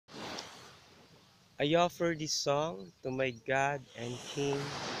I offer this song to my God and King,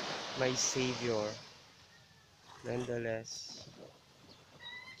 my Savior. Nonetheless,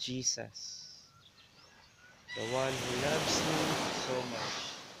 Jesus, the one who loves me so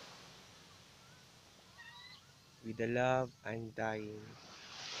much, with the love undying.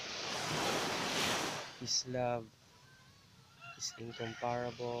 His love is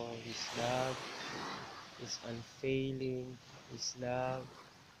incomparable. His love is unfailing. His love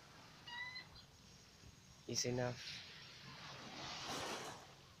is enough.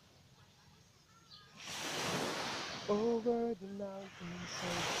 Over the mountains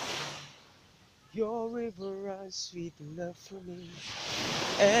your river runs sweet love for me.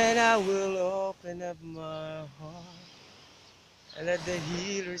 And I will open up my heart and let the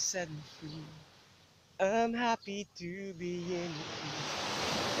healer set me free. I'm happy to be in you,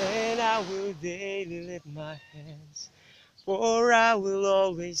 and I will daily lift my hands, for I will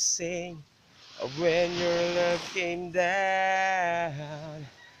always sing of when your love came down.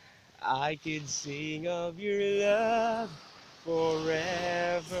 I could sing of your love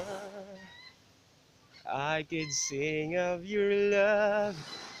forever. I could sing of your love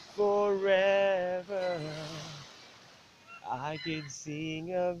forever. I could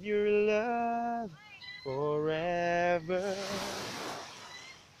sing of your love forever.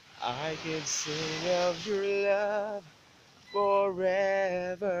 I could sing of your love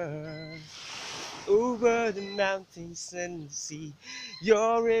forever. Over the mountains and the sea,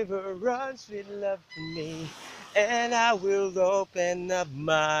 your river runs with love for me. And I will open up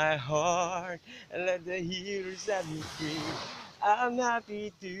my heart and let the healer set me free. I'm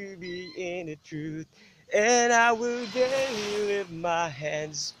happy to be in the truth, and I will daily lift my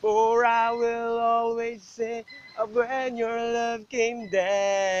hands, for I will always say of when your love came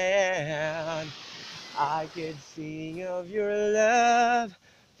down. I could sing of your love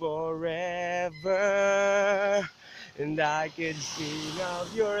forever, and I could sing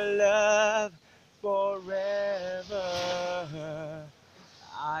of your love forever.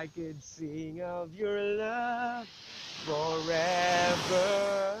 I could sing of your love forever.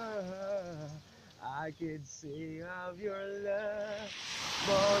 I could sing of your love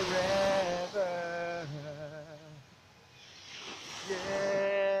forever.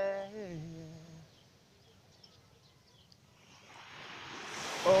 Yeah.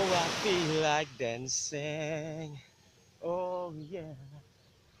 Oh, I feel like dancing. Oh, yeah.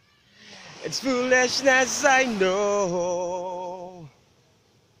 It's foolishness, I know.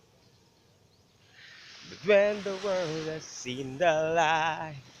 But when the world has seen the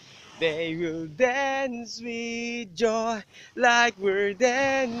light, they will dance with joy like we're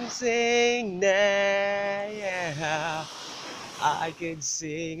dancing now. I could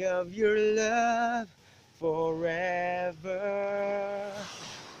sing of your love forever.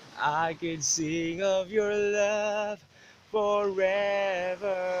 I could sing of your love forever.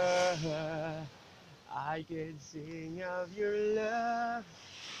 I could sing of your love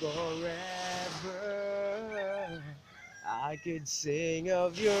forever. I could sing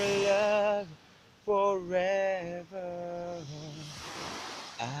of your love forever.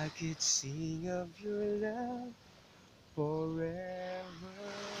 I could sing of your love forever.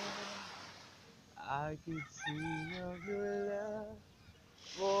 I could sing of your love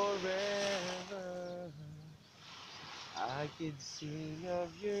forever. I could sing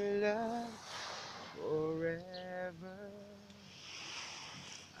of your love forever.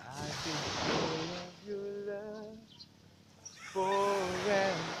 I could sing of your love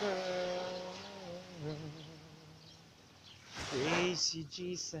forever. Praise you,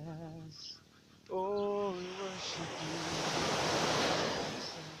 Jesus. Oh, we worship you.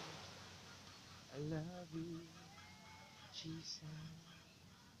 I love you, Jesus.